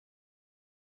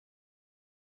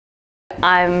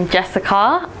I'm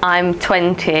Jessica, I'm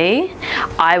 20.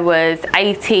 I was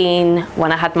 18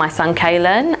 when I had my son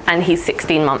Kaylan, and he's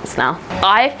 16 months now.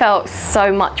 I felt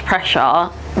so much pressure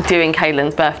doing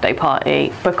Kaylan's birthday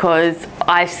party because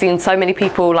I've seen so many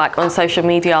people like on social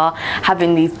media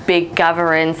having these big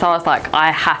gatherings, so I was like,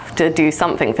 I have to do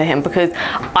something for him because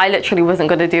I literally wasn't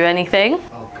going to do anything.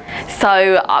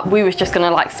 So we was just gonna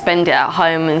like spend it at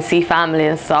home and see family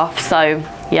and stuff. So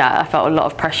yeah, I felt a lot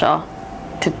of pressure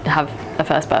to have a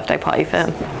first birthday party for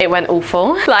him. It went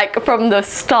awful. Like from the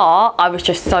start, I was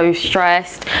just so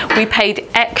stressed. We paid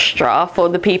extra for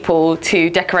the people to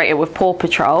decorate it with Paw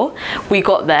Patrol. We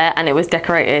got there and it was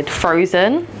decorated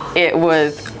frozen. It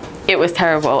was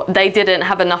terrible. They didn't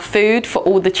have enough food for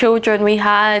all the children we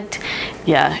had.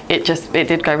 Yeah, it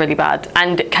did go really bad.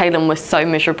 And Kaylan was so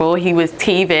miserable. He was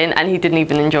teething and he didn't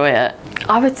even enjoy it.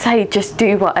 I would say just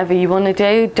do whatever you want to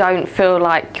do. Don't feel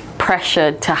like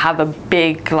pressured to have a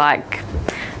big like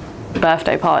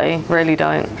birthday party. Really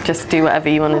don't. Just do whatever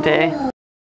you want to do.